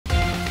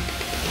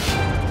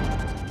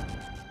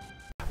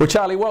Well,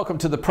 Charlie, welcome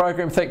to the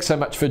program. Thanks so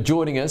much for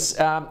joining us.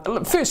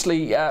 Look,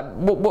 firstly,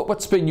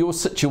 what's been your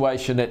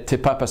situation at Te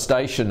Papa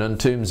Station in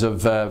terms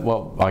of,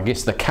 well, I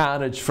guess the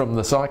carnage from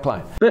the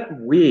cyclone? Bit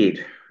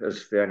weird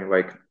is the only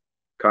way I can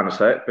kind of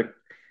say it. But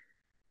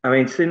I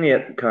mean, sitting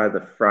at kind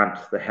of the front,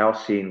 the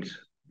house end,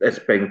 it's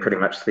been pretty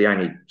much the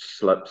only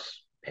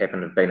slips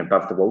happen to have been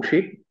above the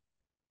woolshed.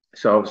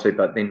 So obviously,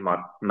 but then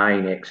my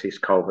main access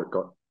culvert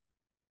got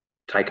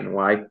taken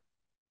away,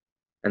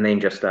 and then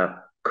just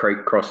a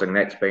creek crossing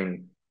that's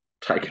been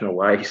taken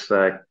away.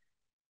 So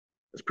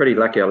it's pretty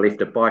lucky I left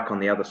a bike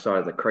on the other side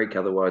of the creek.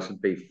 Otherwise, it'd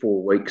be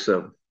 4 weeks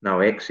of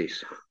no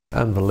access.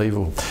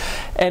 Unbelievable.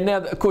 And now,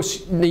 of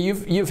course,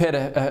 you've had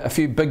a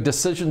few big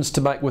decisions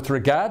to make with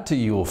regard to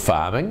your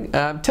farming.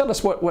 Tell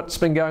us what's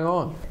been going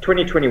on.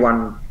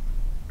 2021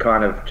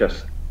 kind of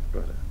just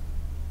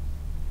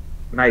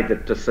made the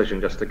decision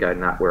just to go,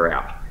 nah, we're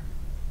out.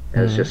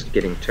 It was just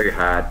getting too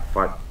hard,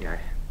 both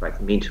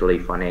mentally,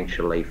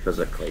 financially,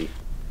 physically.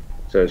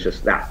 So it's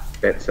just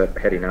that's it,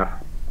 had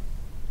enough.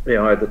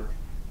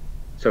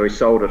 So we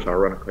sold it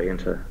ironically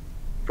into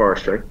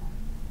forestry.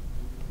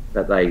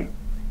 But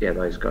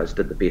those guys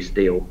did the best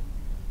deal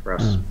for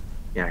us,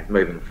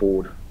 moving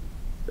forward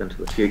into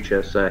the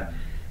future. So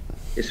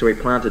we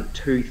planted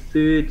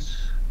 2/3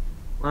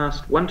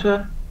 last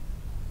winter.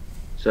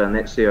 So and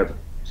that's there.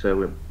 So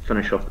we'll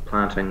finish off the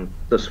planting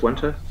this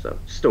winter. So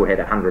still had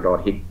 100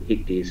 odd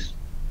hectares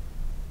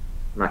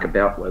muck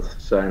about with.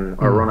 So and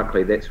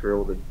ironically, that's where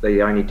all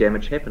the only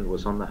damage happened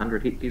was on the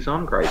 100 hectares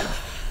I'm grazing.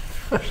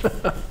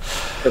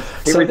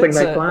 Everything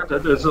they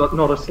planted is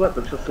not a slip.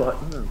 It's just like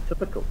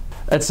typical.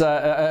 It's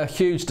a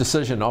huge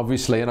decision,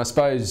 obviously, and I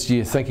suppose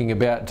you're thinking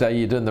about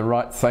you're doing the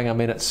right thing. I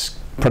mean, it's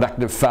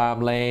productive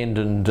farmland,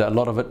 and a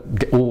lot of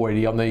it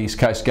already on the east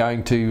coast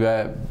going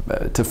to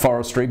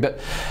forestry. But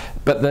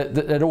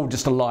it all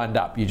just aligned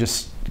up. You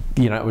just,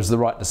 it was the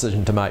right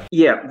decision to make.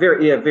 Yeah,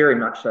 very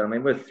much so. I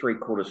mean, we're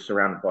 3/4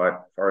 surrounded by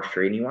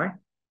forestry anyway,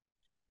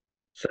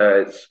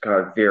 so it's kind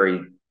of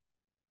very.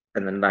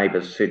 And the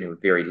neighbours certainly were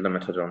very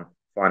limited on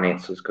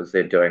finances because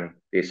they're doing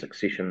their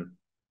succession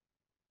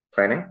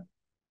planning.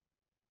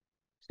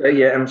 So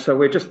and so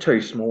we're just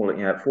too small.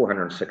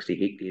 460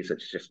 hectares. It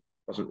just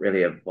wasn't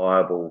really a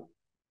viable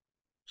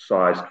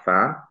sized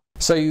farm.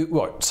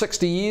 So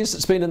 60 years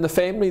it's been in the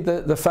family,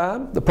 the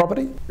farm, the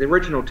property? The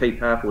original Te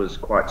Papa was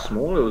quite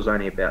small. It was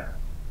only about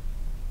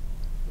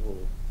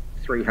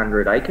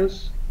 300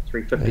 acres,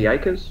 350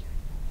 acres.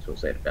 So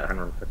it's at about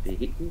 150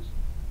 hectares.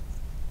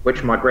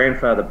 Which my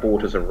grandfather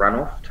bought as a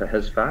runoff to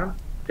his farm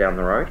down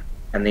the road,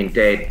 and then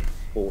Dad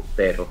bought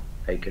that,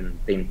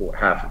 then bought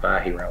half of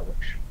Ahirau,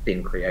 which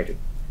then created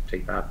Te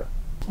Papa.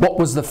 What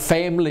was the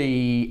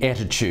family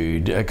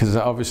attitude? Because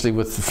obviously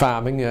with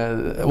farming,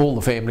 all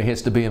the family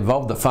has to be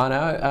involved, the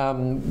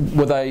whānau.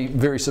 Were they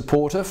very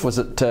supportive? Was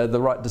it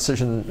the right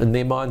decision in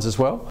their minds as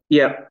well?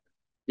 Yeah,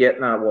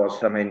 no, it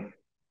was. I mean,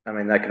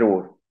 they could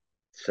all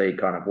see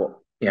kind of what,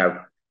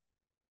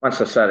 once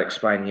I started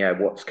explaining,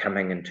 what's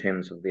coming in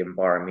terms of the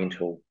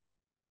environmental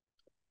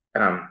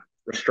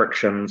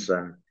restrictions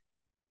and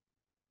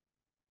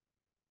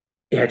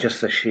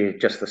just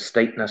the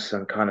steepness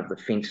and kind of the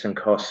fencing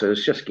costs, it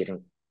was just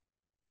getting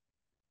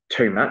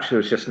too much. It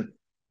was just,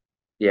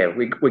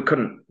 we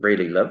couldn't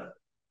really live.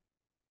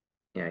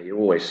 You're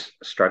always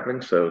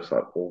struggling. So it's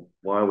like, well,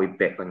 why are we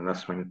battling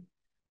this when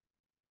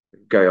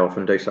go off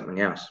and do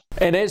something else?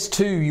 And as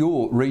to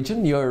your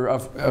region, you're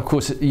of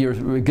course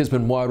you're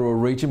Gisborne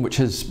Wairoa region, which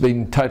has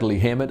been totally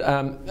hammered.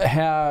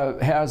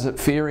 How's it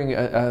faring?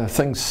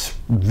 Things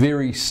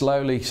very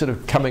slowly sort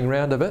of coming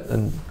round a bit,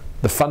 and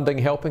the funding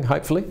helping,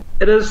 hopefully?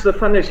 It is. The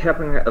funding's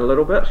helping a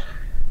little bit.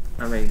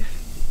 I mean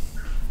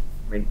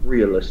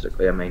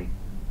realistically,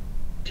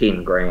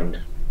 10 grand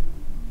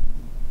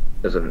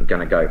isn't going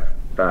to go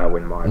far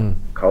when my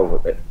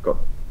culvert that got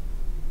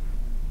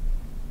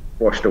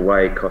washed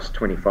away cost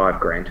 25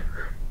 grand.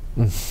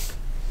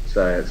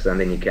 So and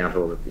then you count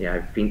all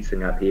the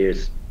fencing up here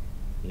is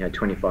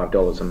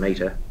 $25 a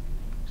metre,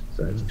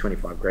 so it's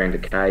 25 grand a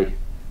k.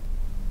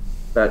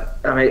 But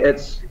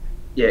it's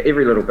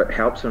every little bit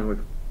helps,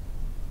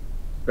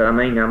 but our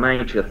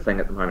major thing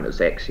at the moment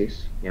is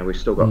access. We've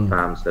still got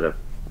farms that are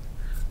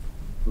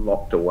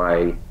locked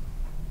away.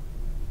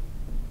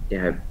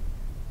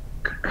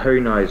 Who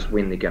knows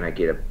when they're going to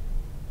get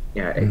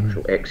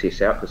actual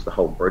access out, because the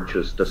whole bridge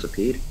has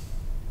disappeared.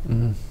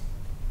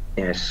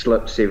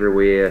 Slips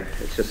everywhere.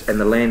 It's just, and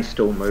the land's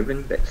still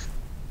moving. That's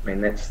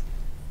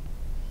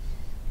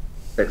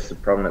the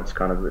problem. It's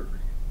kind of,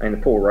 the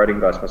poor roading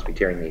guys must be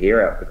tearing their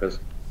hair out because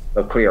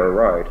they'll clear a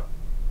road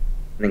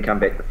and then come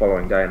back the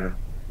following day and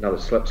another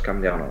slip's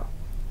come down on it.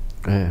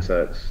 Yeah.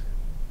 So it's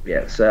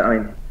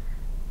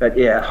but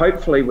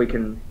hopefully we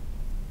can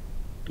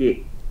get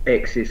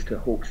access to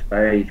Hawke's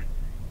Bay in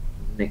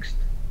the next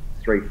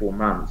 3-4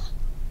 months,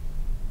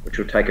 which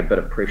will take a bit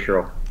of pressure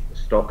off the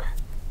stock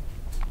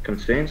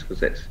concerns, because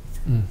that's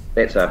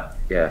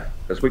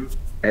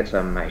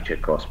a major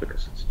cost,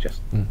 because it's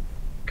just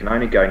can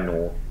only go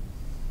north.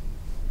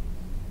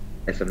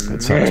 It's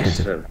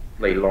a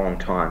long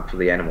time for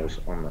the animals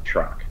on the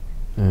truck.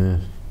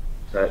 Mm.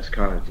 So it's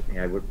kind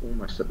of, we're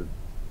almost sort of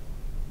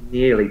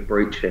nearly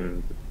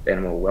breaching the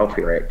Animal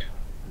Welfare Act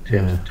in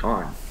terms of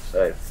time.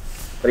 So,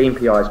 but the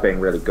MPI's been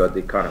really good.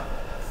 They're kind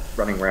of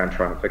running around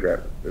trying to figure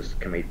out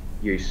can we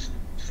use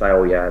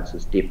sale yards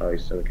as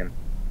depots so we can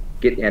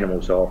get the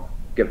animals off,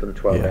 give them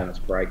 12 hours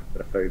break,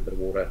 bit of food, bit of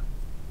water,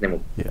 then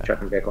we'll chuck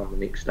them back on the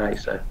next day.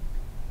 So,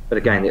 but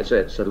again, it's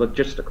a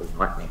logistical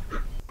nightmare.